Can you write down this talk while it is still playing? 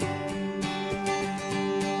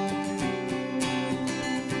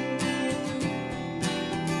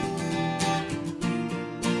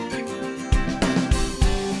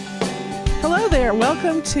there.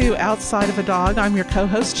 Welcome to Outside of a Dog. I'm your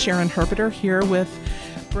co-host, Sharon Herpeter, here with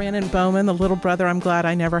Brannon Bowman, the little brother I'm glad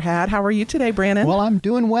I never had. How are you today, Brannon? Well, I'm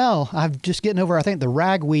doing well. I'm just getting over, I think the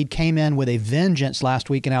ragweed came in with a vengeance last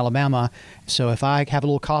week in Alabama. So if I have a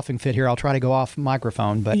little coughing fit here, I'll try to go off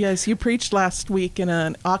microphone. But yes, you preached last week in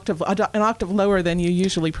an octave lower than you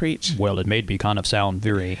usually preach. Well, it made me kind of sound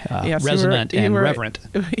very resonant and reverent.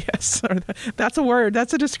 Yes, that's a word.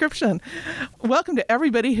 That's a description. Welcome to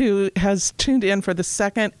everybody who has tuned in for the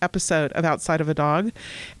second episode of Outside of a Dog.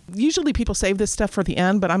 Usually people save this stuff for the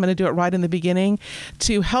end, but I'm going to do it right in the beginning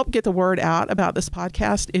to help get the word out about this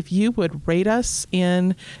podcast. If you would rate us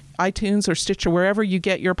in iTunes or Stitcher, wherever you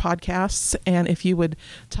get your podcasts, and if you would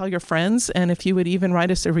tell your friends, and if you would even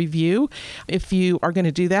write us a review, if you are going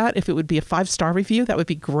to do that, if it would be a 5-star review, that would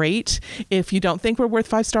be great. If you don't think we're worth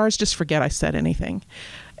 5 stars, just forget I said anything.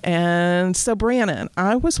 And so, Brannon,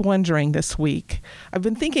 I was wondering this week, I've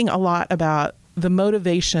been thinking a lot about the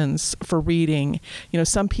motivations for reading. You know,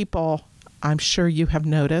 some people, I'm sure you have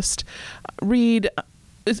noticed, read,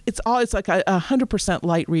 it's like a 100%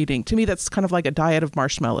 light reading. To me, that's kind of like a diet of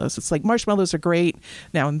marshmallows. It's like marshmallows are great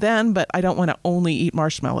now and then, but I don't want to only eat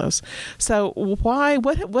marshmallows. So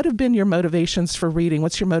what have been your motivations for reading?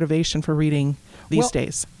 What's your motivation for reading these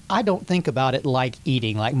days? I don't think about it like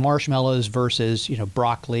eating, like marshmallows versus,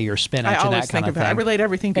 broccoli or spinach and that kind of thing. I relate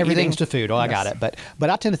everything to Everything's eating. to food. Yes. I got it. But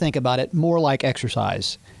I tend to think about it more like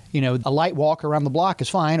exercise. A light walk around the block is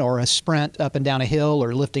fine, or a sprint up and down a hill,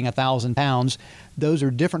 or lifting 1,000 pounds. Those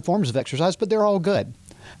are different forms of exercise, but they're all good.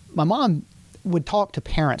 My mom would talk to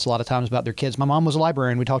parents a lot of times about their kids. My mom was a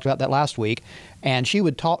librarian. We talked about that last week. And she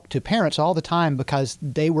would talk to parents all the time because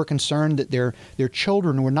they were concerned that their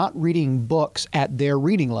children were not reading books at their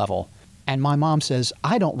reading level. And my mom says,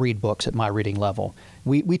 I don't read books at my reading level.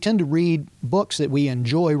 We tend to read books that we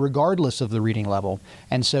enjoy regardless of the reading level.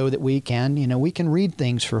 And so that we can read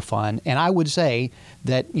things for fun. And I would say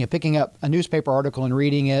that, picking up a newspaper article and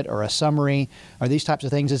reading it, or a summary, or these types of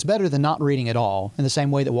things, is better than not reading at all, in the same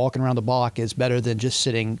way that walking around the block is better than just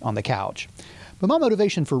sitting on the couch. But my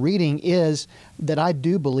motivation for reading is that I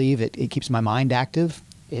do believe it keeps my mind active.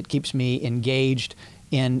 It keeps me engaged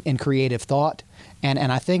in creative thought. And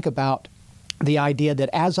I think about the idea that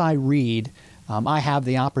as I read, I have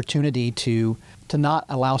the opportunity to not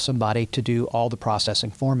allow somebody to do all the processing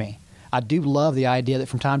for me. I do love the idea that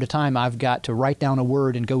from time to time I've got to write down a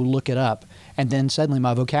word and go look it up, and then suddenly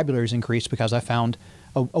my vocabulary is increased because I found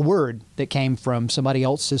a word that came from somebody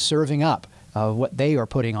else's serving up what they are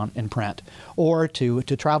putting on in print, or to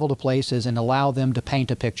travel to places and allow them to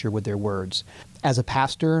paint a picture with their words. As a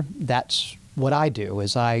pastor, that's what I do,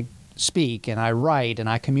 is I speak and I write and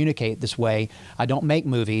I communicate this way. I don't make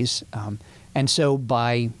movies. And so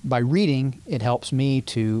by reading, it helps me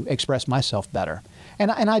to express myself better.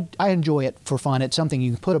 And I enjoy it for fun. It's something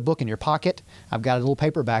you can put a book in your pocket. I've got a little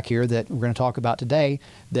paperback here that we're going to talk about today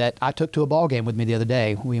that I took to a ball game with me the other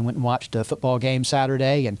day. We went and watched a football game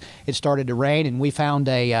Saturday, and it started to rain, and we found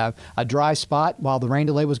a dry spot while the rain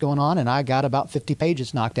delay was going on, and I got about 50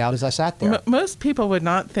 pages knocked out as I sat there. Most people would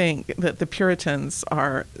not think that the Puritans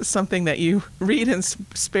are something that you read in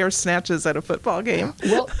spare snatches at a football game.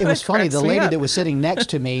 Well, it was funny. The lady that was sitting next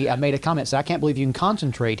to me made a comment, said, I can't believe you can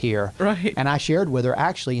concentrate here. Right. And I shared with her,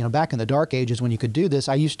 actually, back in the dark ages when you could do this,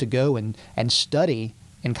 I used to go and study.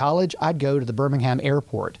 In college, I'd go to the Birmingham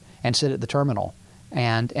airport and sit at the terminal.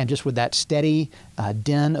 And just with that steady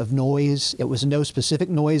din of noise, it was no specific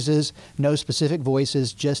noises, no specific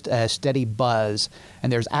voices, just a steady buzz.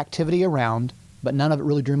 And there's activity around, but none of it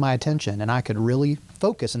really drew my attention. And I could really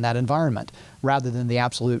focus in that environment rather than the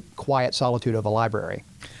absolute quiet solitude of a library.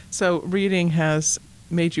 So reading has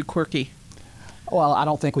made you quirky. Well, I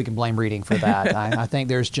don't think we can blame reading for that. I think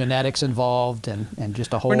there's genetics involved and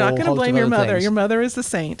just a whole host of other things. We're not going to blame your mother. Your mother is the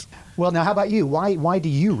saint. Well, now, how about you? Why do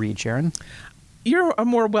you read, Sharon? You're a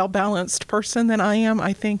more well-balanced person than I am.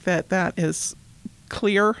 I think that is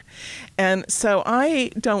clear. And so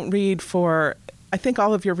I don't read I think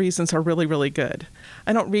all of your reasons are really, really good.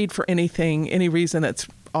 I don't read for any reason that's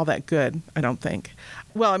all that good, I don't think.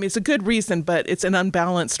 Well, I mean, it's a good reason, but it's an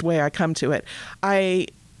unbalanced way I come to it. I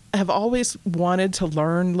have always wanted to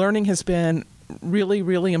learn. Learning has been really,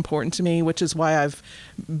 really important to me, which is why I've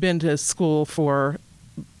been to school for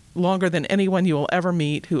longer than anyone you will ever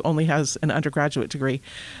meet who only has an undergraduate degree.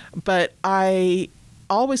 But I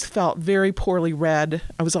always felt very poorly read.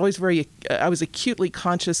 I was acutely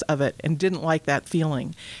conscious of it and didn't like that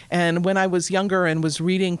feeling. And when I was younger and was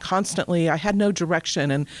reading constantly, I had no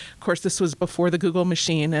direction. And of course, this was before the Google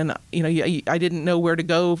machine, and I didn't know where to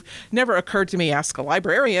go. Never occurred to me, ask a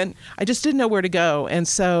librarian. I just didn't know where to go. And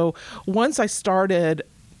so once I started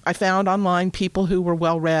I found online people who were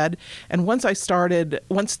well read, and once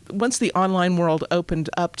the online world opened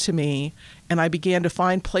up to me and I began to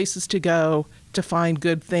find places to go to find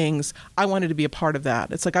good things, I wanted to be a part of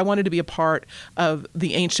that. It's like I wanted to be a part of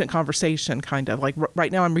the ancient conversation, kind of. Like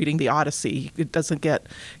right now I'm reading the Odyssey. It doesn't get,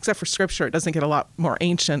 except for scripture, it doesn't get a lot more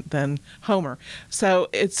ancient than Homer. So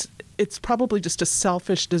it's probably just a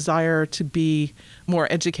selfish desire to be more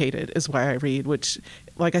educated is why I read, which,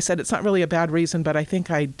 like I said, it's not really a bad reason, but I think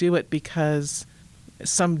I do it because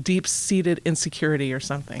some deep-seated insecurity or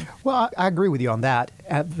something. Well, I agree with you on that.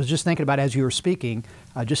 I was just thinking about as you were speaking,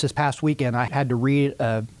 just this past weekend, I had to read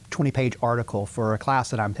a 20-page article for a class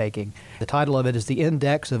that I'm taking. The title of it is The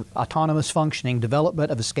Index of Autonomous Functioning,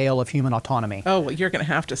 Development of a Scale of Human Autonomy. Oh, well, you're going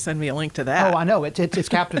to have to send me a link to that. Oh, I know. It's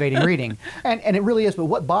captivating reading. And it really is. But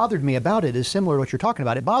what bothered me about it is similar to what you're talking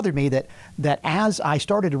about. It bothered me that as I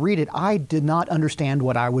started to read it, I did not understand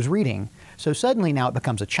what I was reading. So suddenly now it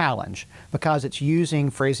becomes a challenge because it's using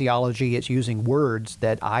phraseology, it's using words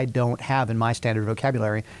that I don't have in my standard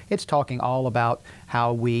vocabulary. It's talking all about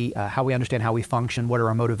how we understand how we function, what are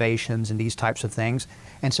our motivations, and these types of things.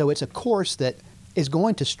 And so it's a course that is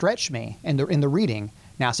going to stretch me in the reading.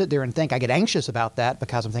 Now I sit there and think I get anxious about that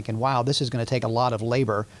because I'm thinking, wow, this is going to take a lot of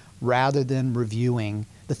labor rather than reviewing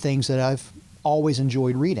the things that I've always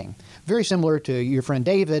enjoyed reading. Very similar to your friend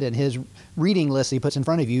David and his reading list he puts in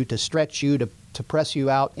front of you to stretch you, to press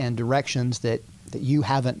you out in directions that you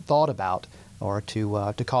haven't thought about, or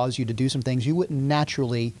to cause you to do some things you wouldn't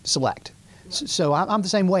naturally select. So I'm the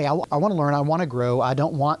same way. I want to learn. I want to grow. I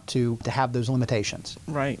don't want to have those limitations.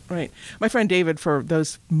 Right. My friend David, for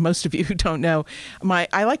those most of you who don't know,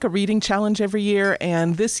 I like a reading challenge every year.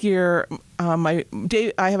 And this year, I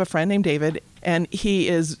have a friend named David, and he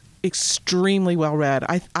is extremely well read.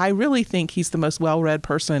 I really think he's the most well read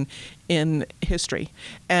person in history.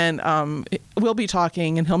 And we'll be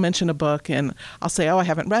talking, and he'll mention a book, and I'll say, "Oh, I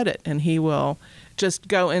haven't read it," and he will just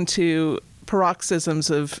go into paroxysms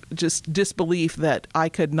of just disbelief that I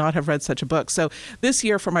could not have read such a book. So this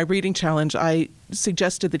year for my reading challenge, I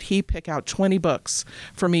suggested that he pick out 20 books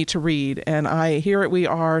for me to read. And we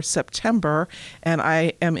are September, and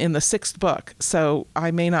I am in the 6th book. So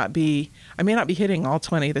I may not be hitting all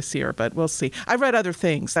 20 this year, but we'll see. I've read other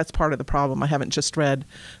things. That's part of the problem. I haven't just read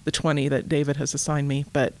the 20 that David has assigned me,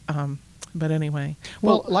 but anyway.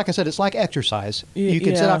 Well, like I said, it's like exercise. You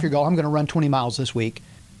can set off your goal. I'm going to run 20 miles this week.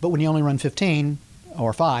 But when you only run 15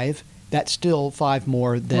 or 5, that's still 5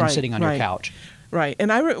 more than sitting on your couch. Right. And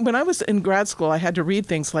when I was in grad school, I had to read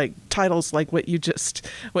things like titles like what you just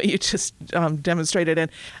demonstrated. And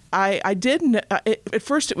I didn't. At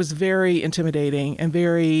first, it was very intimidating and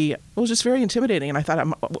very intimidating. And I thought,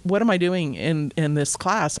 what am I doing in this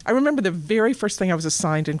class? I remember the very first thing I was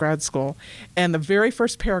assigned in grad school, and the very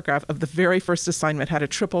first paragraph of the very first assignment had a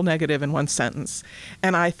triple negative in one sentence.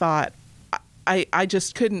 And I thought, I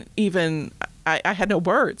just couldn't even, I had no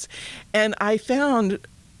words. And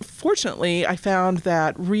fortunately, I found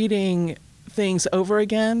that reading things over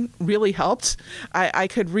again really helped. I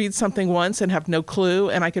could read something once and have no clue,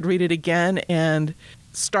 and I could read it again and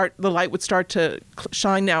the light would start to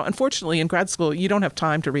shine. Now, unfortunately, in grad school, you don't have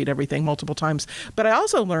time to read everything multiple times. But I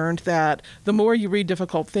also learned that the more you read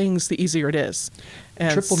difficult things, the easier it is.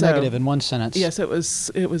 And triple negative in one sentence. Yes, it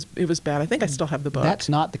was bad. I think I still have the book. That's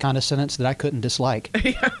not the kind of sentence that I couldn't dislike.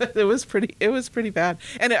 Yeah, it was pretty bad.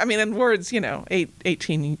 And I mean, in words,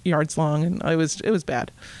 18 yards long, and it was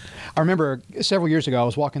bad. I remember several years ago, I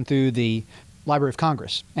was walking through the Library of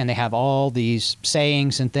Congress, and they have all these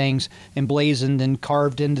sayings and things emblazoned and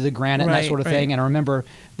carved into the granite and that sort of thing. And I remember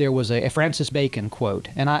there was a Francis Bacon quote,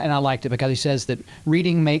 and I liked it because he says that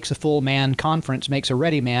reading makes a full man, conference makes a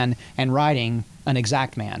ready man, and writing an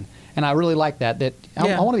exact man. And I really like that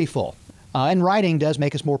I want to be full. And writing does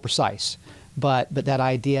make us more precise. But that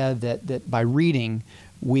idea that by reading,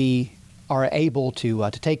 we are able to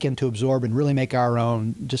take in, to absorb, and really make our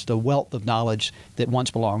own, just a wealth of knowledge that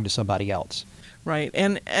once belonged to somebody else. Right.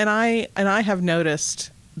 And I have noticed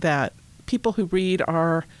that people who read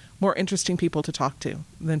are more interesting people to talk to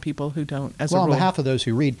than people who don't. On behalf of those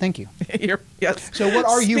who read, thank you. Yes. So what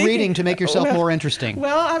are you reading to make yourself more interesting?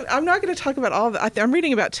 Well, I'm not going to talk about all of that. I'm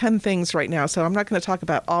reading about 10 things right now, so I'm not going to talk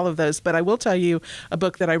about all of those. But I will tell you a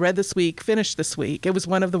book that I read this week, finished this week. It was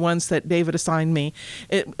one of the ones that David assigned me.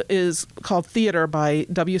 It is called Theater by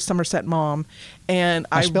W. Somerset Maugham. And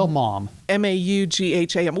I spell Maugham.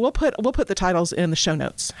 Maugham. We'll put the titles in the show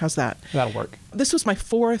notes. How's that? That'll work. This was my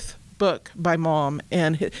 4th book by Maugham,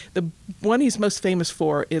 and the one he's most famous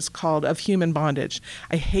for is called Of Human Bondage.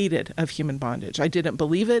 I hated Of Human Bondage. I didn't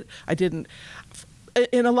believe it.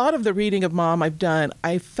 In a lot of the reading of Maugham I've done,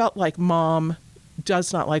 I felt like Maugham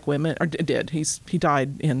does not like women, or did. He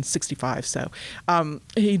died in 65. So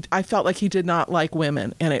I felt like he did not like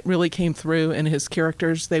women, and it really came through in his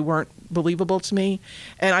characters. They weren't believable to me.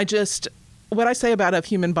 And what I say about Of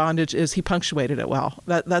Human Bondage is he punctuated it well.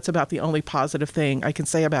 That's about the only positive thing I can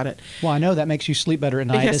say about it. Well, I know that makes you sleep better at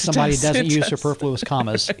night Yes, as somebody who doesn't it use does. superfluous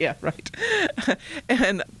commas. Yeah, right.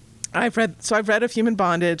 And I've read Of Human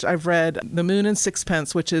Bondage. I've read The Moon and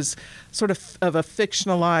Sixpence, which is sort of a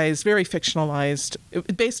fictionalized, very fictionalized,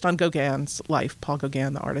 based on Gauguin's life, Paul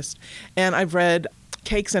Gauguin, the artist. And I've read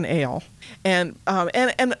Cakes and Ale. And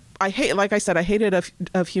I hate, like I said, I hated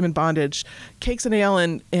of Human Bondage. Cakes and Ale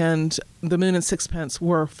and The Moon and Sixpence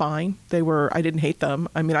were fine. I didn't hate them.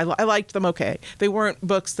 I mean, I liked them okay. They weren't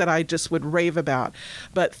books that I just would rave about.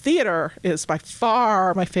 But theater is by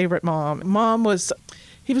far my favorite.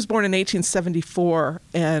 He was born in 1874,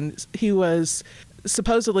 and he was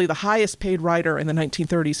supposedly the highest paid writer in the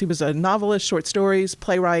 1930s. He was a novelist, short stories,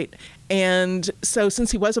 playwright. And so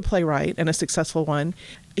since he was a playwright and a successful one,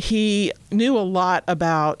 he knew a lot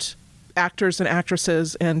about actors and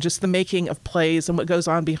actresses and just the making of plays and what goes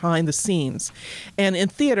on behind the scenes. And in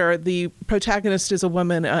theater, the protagonist is a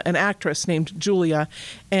woman, an actress named Julia,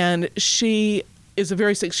 and she's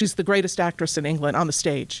the greatest actress in England on the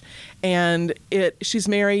stage. And she's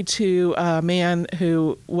married to a man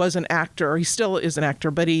who was an actor. He still is an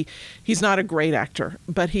actor, but he's not a great actor,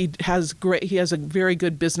 but he has a very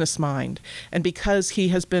good business mind. And because he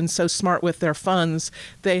has been so smart with their funds,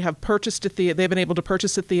 they've been able to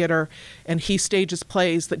purchase a theater, and he stages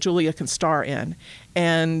plays that Julia can star in.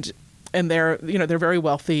 And they're very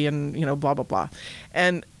wealthy, and blah blah blah.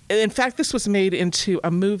 And in fact, this was made into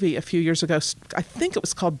a movie a few years ago. I think it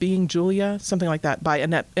was called Being Julia, something like that, by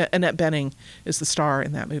Annette Bening is the star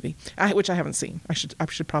in that movie, which I haven't seen. I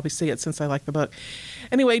should probably see it since I like the book.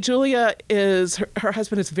 Anyway, Julia her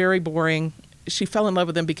husband is very boring. She fell in love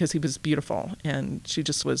with him because he was beautiful, and she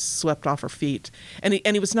just was swept off her feet. And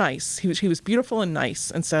he was nice. He was beautiful and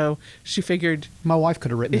nice, and so she figured, my wife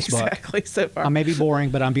could have written this book. Exactly. So far. I may be boring,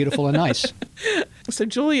 but I'm beautiful and nice. So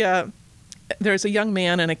Julia. There's a young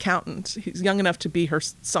man, an accountant. He's young enough to be her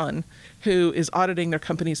son, who is auditing their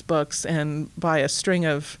company's books, and by a string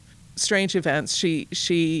of strange events, she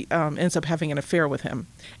ends up having an affair with him.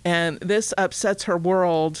 And this upsets her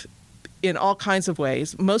world in all kinds of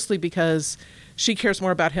ways, mostly because she cares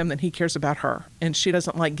more about him than he cares about her, and she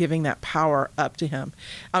doesn't like giving that power up to him.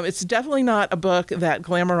 It's definitely not a book that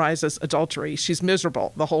glamorizes adultery. She's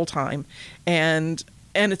miserable the whole time, and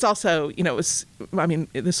it's also,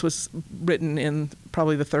 this was written in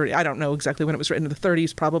probably the 30s. I don't know exactly when it was written, in the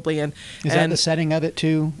 30s probably. Is that the setting of it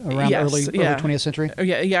too, around early 20th century?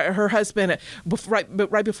 Yeah. Her husband,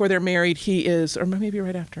 right before they're married, he is, or maybe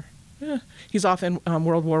right after. Yeah, he's off in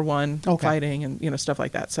World War I fighting and stuff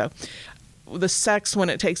like that. So the sex when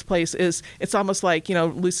it takes place it's almost like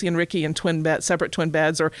Lucy and Ricky in separate twin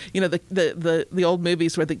beds, or the old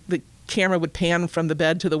movies where the camera would pan from the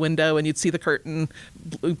bed to the window and you'd see the curtain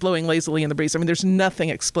blowing lazily in the breeze. I mean, there's nothing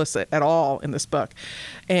explicit at all in this book,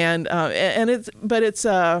 and it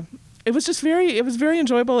was very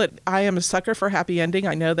enjoyable. I am a sucker for a happy ending.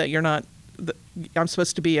 I know that I'm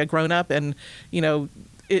supposed to be a grown up, and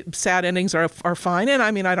sad endings are fine. And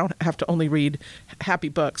I mean, I don't have to only read happy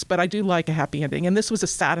books, but I do like a happy ending. And this was a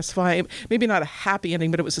satisfying, maybe not a happy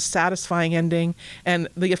ending, but it was a satisfying ending. And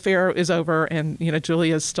the affair is over, and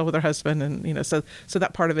Julia's still with her husband, and so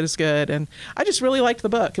that part of it is good. And I just really liked the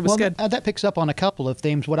book. It was good. That picks up on a couple of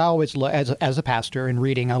themes. What I always, as a pastor in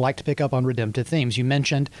reading, I like to pick up on redemptive themes. You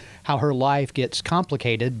mentioned how her life gets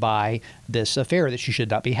complicated by this affair that she should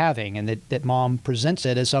not be having, and that Mom presents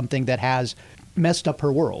it as something that has messed up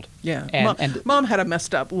her world. Yeah, and Mom had a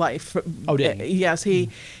messed up life. Oh, did he? Yes,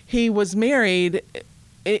 he was married.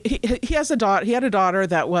 He has a daughter. He had a daughter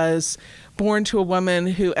that was born to a woman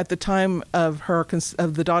who, at the time of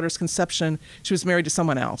the daughter's conception, she was married to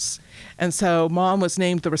someone else, and so Mom was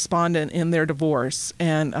named the respondent in their divorce.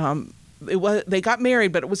 And they got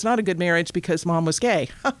married, but it was not a good marriage because Mom was gay.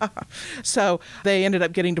 So they ended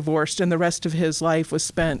up getting divorced, and the rest of his life was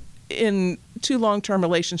spent in 2 long-term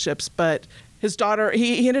relationships. But his daughter,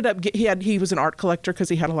 he was an art collector because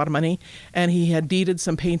he had a lot of money, and he had deeded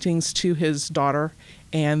some paintings to his daughter,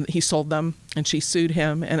 and he sold them, and she sued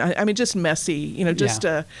him. And I mean, just messy, he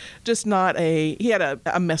had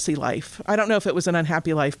a messy life. I don't know if it was an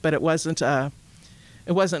unhappy life, but it wasn't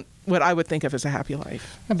what I would think of as a happy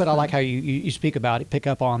life. But I like how you speak about it, pick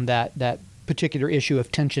up on that particular issue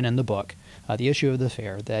of tension in the book. the issue of the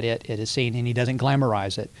affair, that it is seen, and he doesn't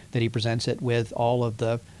glamorize it, that he presents it with all of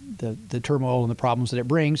the turmoil and the problems that it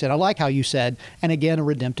brings. And I like how you said, and again, a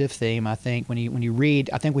redemptive theme. I think when you read,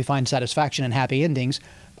 I think we find satisfaction in happy endings.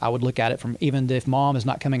 I would look at it from, even if Mom is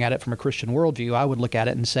not coming at it from a Christian worldview, I would look at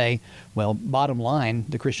it and say, well, bottom line,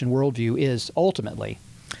 the Christian worldview is ultimately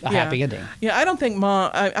a happy ending. Yeah, I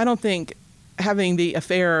don't think having the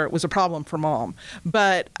affair was a problem for Mom,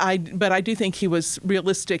 but I do think he was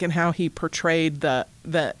realistic in how he portrayed that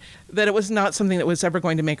it was not something that was ever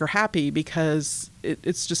going to make her happy, because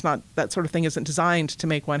it's just not, that sort of thing isn't designed to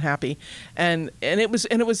make one happy, and it was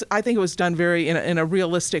I think it was done very in a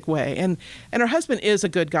realistic way, and her husband is a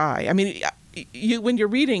good guy. I mean,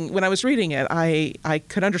 when I was reading it, I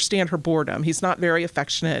could understand her boredom. He's not very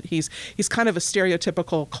affectionate. He's kind of a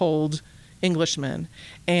stereotypical cold Englishman,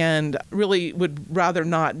 and really would rather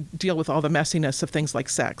not deal with all the messiness of things like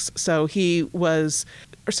sex. So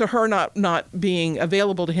her not being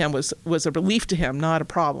available to him was a relief to him, not a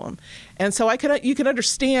problem. And so you could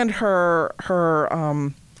understand her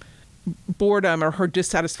boredom or her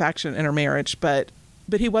dissatisfaction in her marriage, but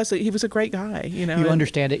he was a great guy, You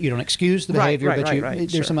understand it. You don't excuse the behavior, right,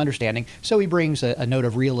 there's sure. some understanding. So he brings a note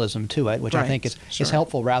of realism to it, which I think is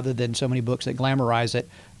helpful, rather than so many books that glamorize it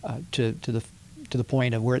to the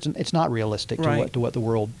point of where it's not realistic to what the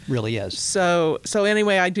world really is. So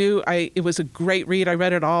anyway, it was a great read. I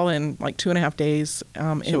read it all in like 2.5 days.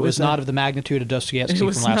 It was not of the magnitude of Dostoevsky from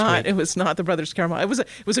last week. It was not the Brothers Karamazov.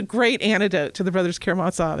 It was a great antidote to the Brothers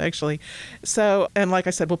Karamazov, actually. So, and like I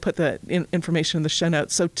said, we'll put the information in the show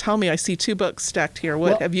notes. So tell me, I see 2 books stacked here.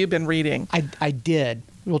 What have you been reading? I did.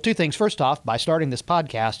 Well, 2 things. First off, by starting this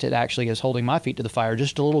podcast, it actually is holding my feet to the fire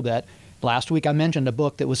just a little bit. Last week I mentioned a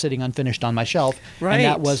book that was sitting unfinished on my shelf, and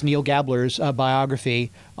that was Neal Gabler's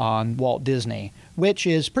biography on Walt Disney, which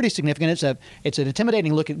is pretty significant. It's an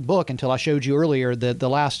intimidating looking book until I showed you earlier that the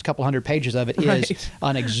last couple hundred pages of it is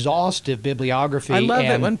an exhaustive bibliography. I love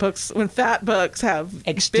it when fat books have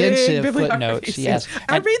extensive big footnotes. Yes,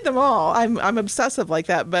 I read them all. I'm obsessive like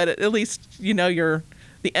that, but at least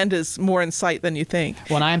the end is more in sight than you think.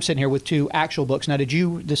 Well, I am sitting here with 2 actual books. Now,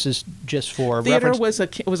 this is just for Theater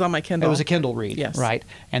reference? was on my Kindle. It was a Kindle read, yes. Right.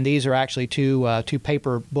 And these are actually two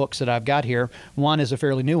paper books that I've got here. One is a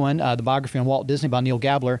fairly new one, the biography on Walt Disney by Neal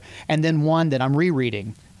Gabler, and then one that I'm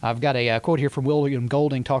rereading. I've got a quote here from William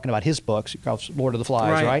Golding talking about his books, Lord of the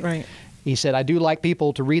Flies, right? Right. He said, "I do like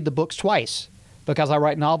people to read the books twice, because I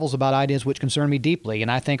write novels about ideas which concern me deeply and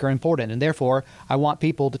I think are important, and therefore I want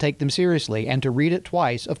people to take them seriously, and to read it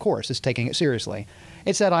twice, of course, is taking it seriously."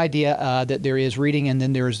 It's that idea that there is reading and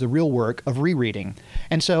then there is the real work of rereading.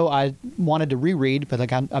 And so I wanted to reread,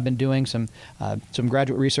 but I've been doing some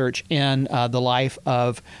graduate research in the life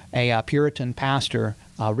of a Puritan pastor,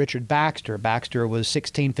 Richard Baxter. Baxter was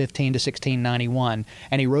 1615 to 1691,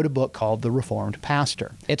 and he wrote a book called The Reformed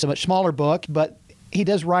Pastor. It's a much smaller book, but he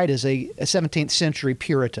does write as a 17th century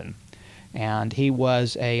Puritan, and he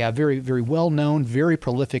was a very, very well-known, very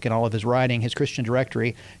prolific in all of his writing. His Christian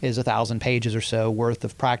directory is 1,000 pages or so worth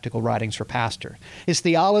of practical writings for pastor. His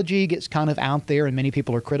theology gets kind of out there, and many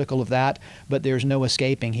people are critical of that, but there's no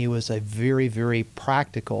escaping. He was a very, very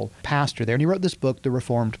practical pastor there, and he wrote this book, The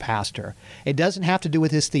Reformed Pastor. It doesn't have to do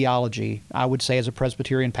with his theology. I would say as a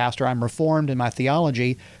Presbyterian pastor, I'm Reformed in my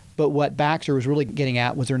theology, but what Baxter was really getting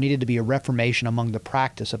at was there needed to be a reformation among the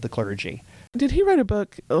practice of the clergy. Did he write a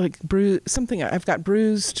book like something I've got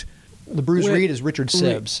bruised? The bruised reed is Richard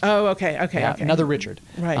Sibbes. Oh, okay. Another Richard.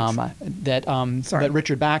 Right. But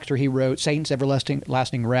Richard Baxter, he wrote Satan's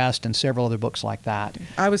Everlasting Rest and several other books like that.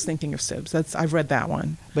 I was thinking of Sibbes. I've read that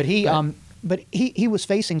one. But he was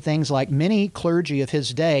facing things like many clergy of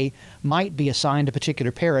his day might be assigned a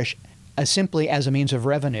particular parish simply as a means of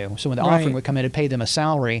revenue. So when the offering would come in, it'd pay them a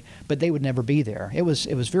salary, but they would never be there. It was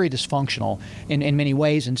very dysfunctional in many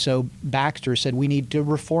ways. And so Baxter said, we need to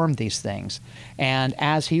reform these things. And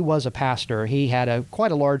as he was a pastor, he had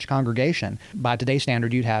quite a large congregation. By today's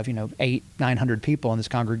standard, you'd have 800-900 people in this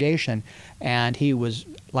congregation. And he was,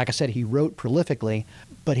 like I said, he wrote prolifically,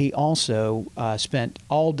 but he also spent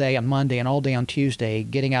all day on Monday and all day on Tuesday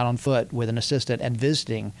getting out on foot with an assistant and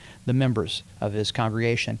visiting the members of his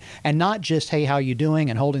congregation. And not just, hey, how you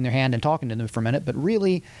doing, and holding their hand and talking to them for a minute, but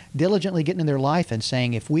really diligently getting in their life and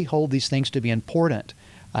saying, if we hold these things to be important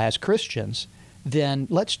as Christians, then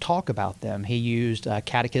let's talk about them. He used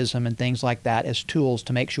catechism and things like that as tools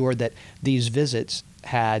to make sure that these visits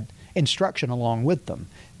had instruction along with them.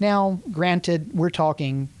 Now, granted, we're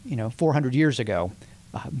talking 400 years ago.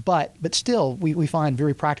 But still, we find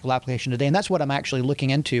very practical application today. And that's what I'm actually looking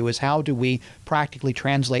into, is how do we practically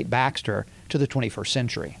translate Baxter to the 21st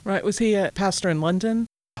century. Right. Was he a pastor in London?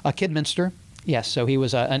 Kidminster. Yes, so he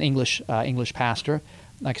was an English pastor.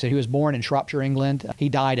 Like I said, he was born in Shropshire, England. He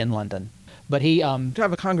died in London. But he to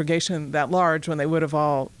have a congregation that large when they would have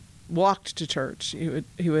all walked to church,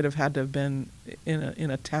 he would have had to have been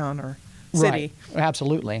in a town or city. Right,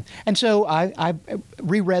 absolutely. And so I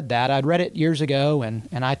reread that. I'd read it years ago, and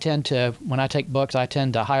I tend to, when I take books, I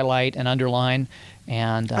tend to highlight and underline.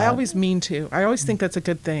 And I always mean to. I always think that's a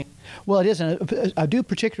good thing. Well, it is. And I do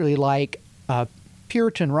particularly like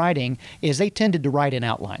Puritan writing is they tended to write in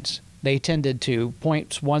outlines. They tended to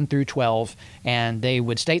points 1 through 12, and they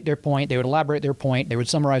would state their point, they would elaborate their point, they would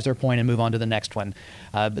summarize their point, and move on to the next one.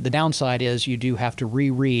 But the downside is you do have to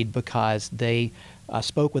reread because they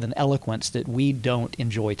spoke with an eloquence that we don't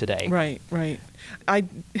enjoy today. Right, right. I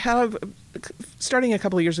have, starting a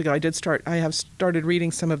couple of years ago, I have started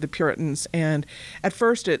reading some of the Puritans, and at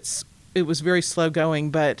first it was very slow going,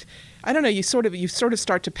 but I don't know, you sort of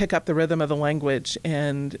start to pick up the rhythm of the language,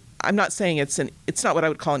 and I'm not saying it's not what I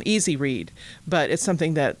would call an easy read, but it's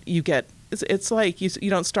something that you get. It's like you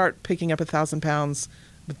don't start picking up 1,000 pounds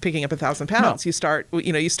with picking up 1,000 pounds. No.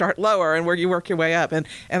 You start lower and where you work your way up, and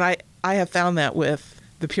I have found that with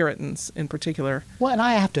the Puritans in particular. Well, and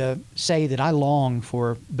I have to say that I long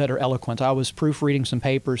for better eloquence. I was proofreading some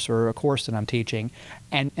papers for a course that I'm teaching,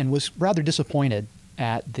 and was rather disappointed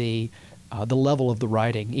at the level of the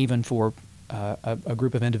writing, even for a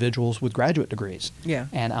group of individuals with graduate degrees. Yeah.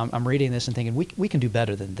 And I'm reading this and thinking, we can do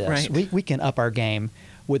better than this. Right. We can up our game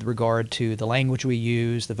with regard to the language we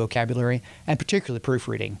use, the vocabulary, and particularly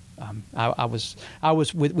proofreading. I was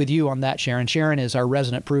with you on that, Sharon. Sharon is our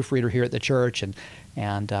resident proofreader here at the church,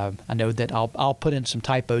 and I know that I'll put in some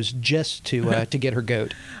typos just to get her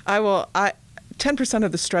goat. 10%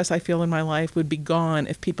 of the stress I feel in my life would be gone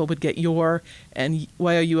if people would get your and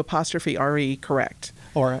YOU''RE correct.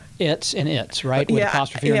 Or it's and it's, right? With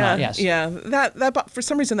apostrophe or not, yes. Yeah, that for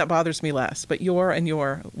some reason that bothers me less. But your and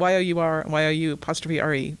your, YOUR,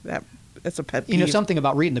 YOU''RE, that's a pet peeve. You know, something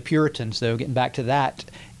about reading the Puritans, though, getting back to that,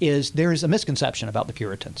 is there is a misconception about the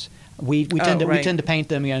Puritans. We tend to paint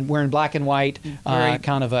them wearing black and white,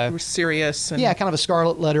 kind of a serious. And kind of a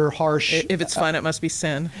scarlet letter, harsh. If it's fun, it must be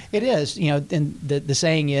sin. It is, and the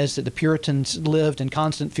saying is that the Puritans lived in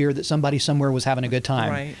constant fear that somebody somewhere was having a good time,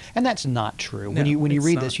 right. And that's not true. No, when you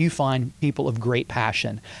read not. this, you find people of great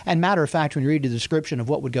passion. And matter of fact, when you read the description of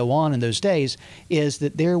what would go on in those days, is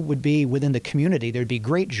that there would be within the community there'd be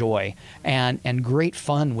great joy and great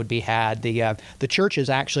fun would be had. The churches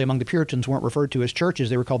actually among the Puritans weren't referred to as churches;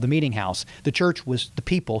 they were called the meeting house. The church was the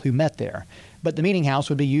people who met there. But the meeting house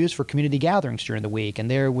would be used for community gatherings during the week, and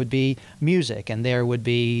there would be music, and there would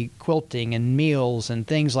be quilting and meals and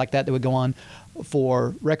things like that would go on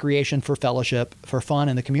for recreation, for fellowship, for fun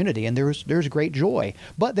in the community. And there's great joy.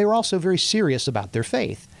 But they were also very serious about their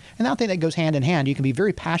faith. And I think that goes hand in hand. You can be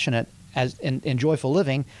very passionate in joyful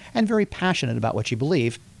living and very passionate about what you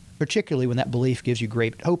believe, particularly when that belief gives you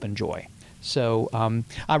great hope and joy. So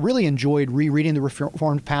I really enjoyed rereading The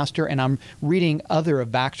Reformed Pastor, and I'm reading other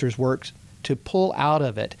of Baxter's works to pull out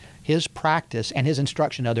of it his practice and his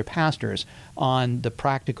instruction to other pastors on the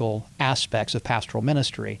practical aspects of pastoral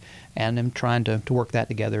ministry. And I'm trying to work that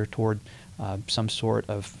together toward some sort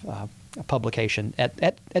of publication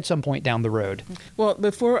at some point down the road. Well,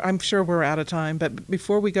 I'm sure we're out of time, but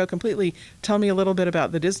before we go completely, tell me a little bit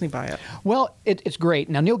about the Disney bio. Well, it's great.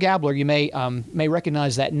 Now, Neal Gabler, you may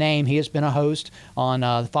recognize that name. He has been a host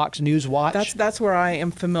on Fox News Watch. That's where I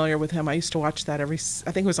am familiar with him. I used to watch that I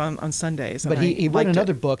think it was on Sundays. But he wrote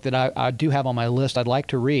another book that I do have on my list I'd like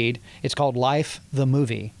to read. It's called Life, the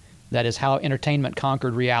Movie. That is How Entertainment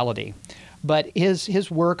Conquered Reality. But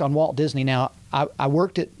his work on Walt Disney, now, I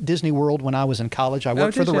worked at Disney World when I was in college. I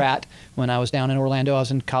worked for the Rat when I was down in Orlando. I was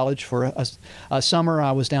in college for a summer.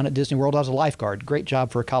 I was down at Disney World. I was a lifeguard. Great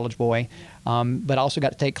job for a college boy. But I also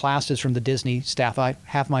got to take classes from the Disney staff. I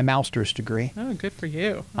have my master's degree. Oh, good for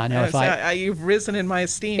you. I know. You've risen in my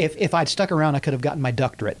esteem. If I'd stuck around, I could have gotten my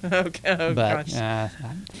doctorate. Okay. Oh, gosh.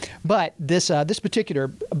 But this particular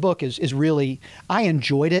book is really, I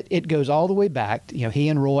enjoyed it. It goes all the way back. He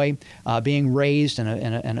and Roy being raised in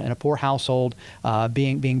a poor household,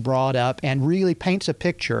 being brought up, and really paints a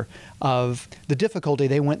picture of the difficulty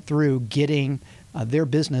they went through getting their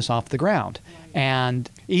business off the ground. And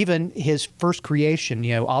even his first creation,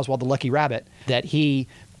 Oswald the Lucky Rabbit, that he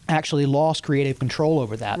actually lost creative control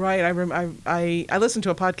over that. Right. I listened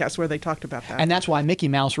to a podcast where they talked about that. And that's why Mickey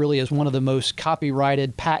Mouse really is one of the most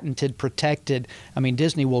copyrighted, patented, protected. I mean,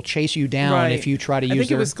 Disney will chase you down if you try to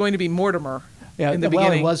use it was going to be Mortimer. Yeah, in the well,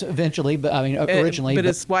 beginning. it was eventually, but I mean, originally. But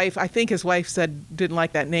his wife, I think his wife said didn't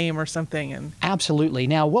like that name or something. And Absolutely.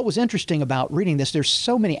 Now, what was interesting about reading this, there's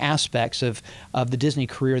so many aspects of the Disney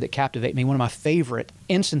career that captivate me. One of my favorite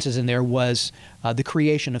instances in there was the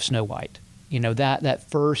creation of Snow White. That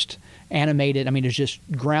first animated, it's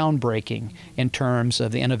just groundbreaking in terms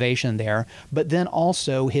of the innovation there. But then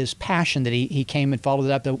also his passion that he came and followed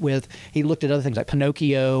it up with. He looked at other things like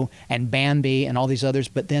Pinocchio and Bambi and all these others,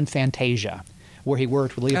 but then Fantasia, where he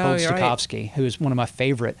worked with Leopold Stokowski, who is one of my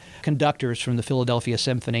favorite conductors from the Philadelphia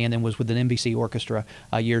Symphony and then was with an NBC orchestra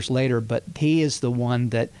years later. But he is the one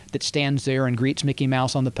that stands there and greets Mickey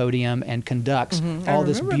Mouse on the podium and conducts all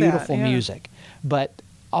this beautiful music. But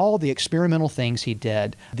all the experimental things he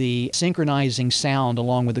did, the synchronizing sound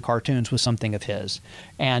along with the cartoons was something of his.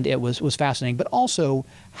 And it was fascinating. But also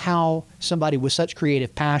how somebody with such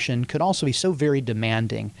creative passion could also be so very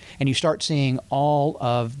demanding. And you start seeing all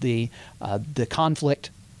of the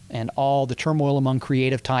conflict and all the turmoil among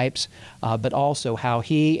creative types, but also how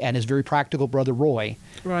he and his very practical brother Roy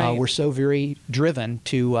were so very driven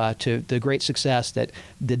to the great success that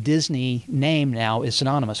the Disney name now is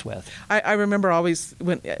synonymous with. I remember always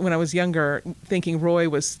when I was younger thinking Roy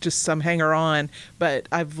was just some hanger-on, but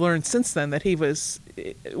I've learned since then that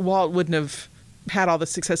Walt wouldn't have had all the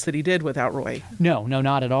success that he did without Roy. No,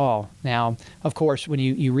 not at all. Now, of course, when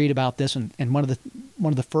you read about this, and one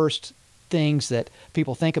of the first things that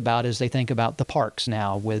people think about is they think about the parks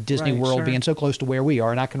now, with Disney World being so close to where we are.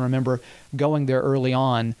 And I can remember going there early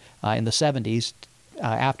on in the 70s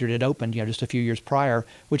after it had opened, just a few years prior,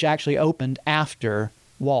 which actually opened after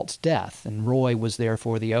Walt's death. And Roy was there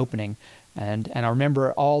for the opening. And I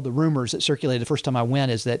remember all the rumors that circulated the first time I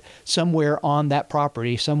went is that somewhere on that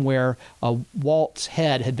property, Walt's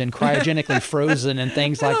head had been cryogenically frozen and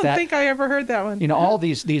things like that. I don't think I ever heard that one. All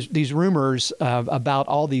these rumors about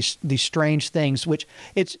all these strange things, which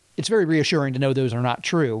it's very reassuring to know those are not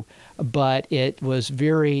true. But it was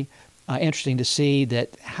very interesting to see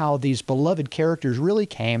that how these beloved characters really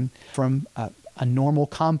came from a normal,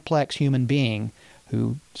 complex human being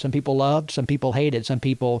who some people loved, some people hated, some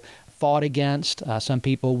people fought against, some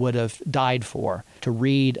people would have died for. To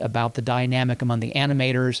read about the dynamic among the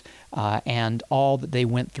animators and all that they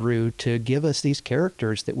went through to give us these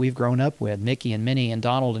characters that we've grown up with, Mickey and Minnie and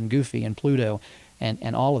Donald and Goofy and Pluto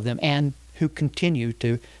and all of them, and who continue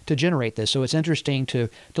to generate this. So it's interesting to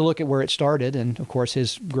look at where it started. And of course,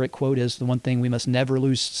 his great quote is, the one thing we must never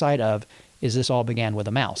lose sight of is this all began with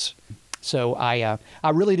a mouse. So I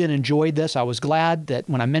really did enjoy this. I was glad that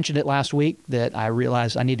when I mentioned it last week that I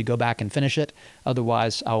realized I need to go back and finish it.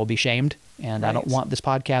 Otherwise, I will be shamed. And I don't want this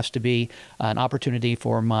podcast to be an opportunity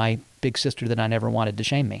for my big sister that I never wanted to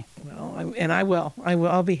shame me. Well, I will.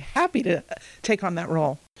 I'll be happy to take on that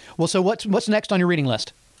role. Well, so what's next on your reading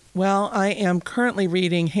list? Well, I am currently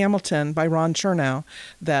reading Hamilton by Ron Chernow,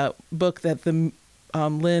 that book that the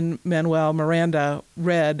Lin-Manuel Miranda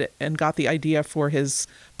read and got the idea for his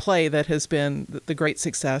play that has been the great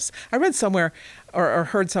success. I read somewhere or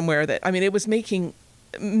heard somewhere that, it was making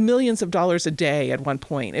millions of dollars a day at one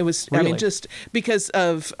point. It was, really? Just because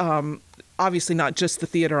of, obviously not just the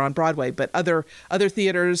theater on Broadway, but other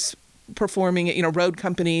theaters performing it, road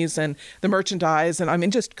companies and the merchandise,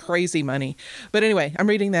 and just crazy money. But anyway, I'm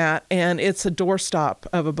reading that, and it's a doorstop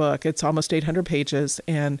of a book. It's almost 800 pages,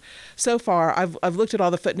 and so far I've looked at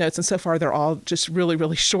all the footnotes, and so far they're all just really,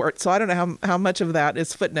 really short. So I don't know how much of that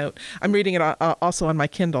is footnote. I'm reading it also on my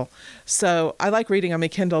Kindle. So I like reading on my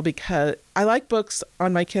Kindle because I like books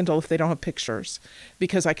on my Kindle if they don't have pictures,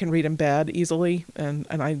 because I can read in bed easily, and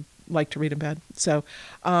I like to read in bed. So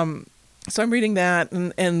I'm reading that,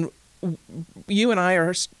 and you and I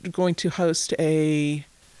are going to host a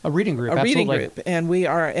reading group. And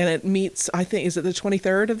it meets, I think, is it the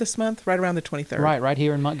 23rd of this month? Right around the 23rd. Right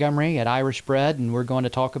here in Montgomery at Irish Bread, and we're going to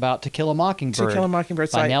talk about To Kill a Mockingbird.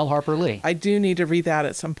 By Nell Harper Lee. I do need to read that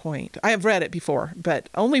at some point. I have read it before, but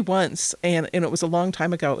only once, and it was a long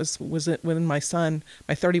time ago. It was when my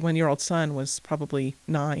 31-year-old son was probably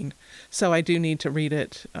 9. So I do need to read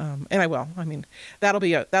it, and I will. That'll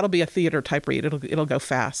be a theater type read. It'll go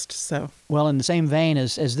fast. So. Well, in the same vein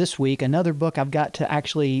as this week, another book I've got to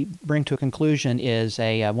actually bring to a conclusion is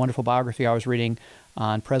a wonderful biography I was reading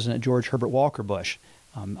on President George Herbert Walker Bush.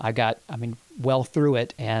 I got well through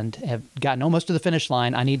it and have gotten almost to the finish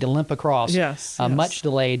line. I need to limp across. Yes. Much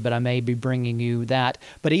delayed, but I may be bringing you that.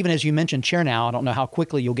 But even as you mentioned Chernow, I don't know how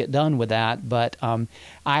quickly you'll get done with that, but I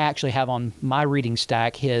actually have on my reading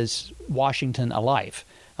stack his Washington, A Life.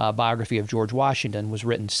 biography of George Washington was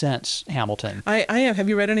written since Hamilton. I am. Have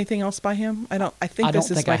you read anything else by him? I think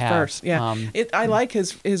this is my first. Yeah. I like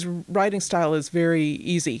his writing style is very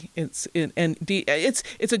easy. It's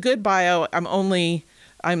a good bio.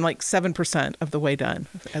 I'm like 7% of the way done,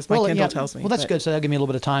 as my Kindle tells me. Well, that's good. So that'll give me a little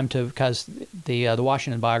bit of time because the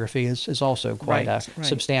Washington biography is also quite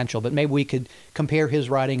substantial. But maybe we could compare his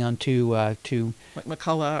writing to like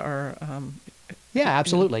McCullough or. Yeah,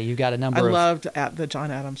 absolutely. You've got a number. I loved the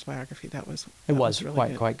John Adams biography. That was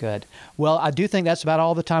really quite good. Well, I do think that's about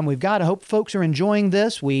all the time we've got. I hope folks are enjoying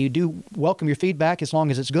this. We do welcome your feedback as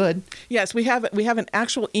long as it's good. Yes, we have an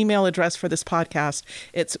actual email address for this podcast.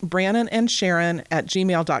 It's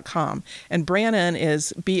brannonandsharon@gmail.com. And Brannon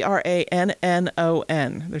is Brannon.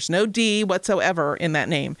 There's no D whatsoever in that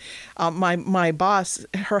name. My boss,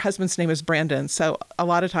 her husband's name is Brandon, so a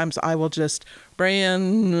lot of times I will just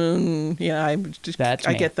Brannon, I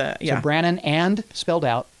get the, So Brannon and spelled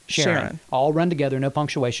out Sharon. All run together, no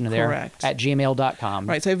punctuation there. Correct. At gmail.com.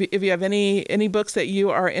 Right. So if you have any books that you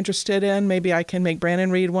are interested in, maybe I can make Brannon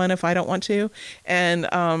read one if I don't want to.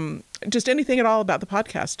 And just anything at all about the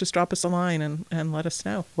podcast, just drop us a line and let us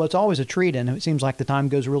know. Well, it's always a treat, and it seems like the time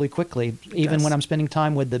goes really quickly, even when I'm spending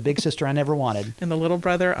time with the big sister I never wanted. And the little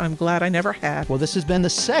brother I'm glad I never had. Well, this has been the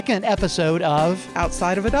second episode of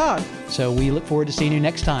Outside of a Dog. So we look forward to seeing you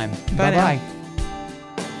next time. Bye-bye.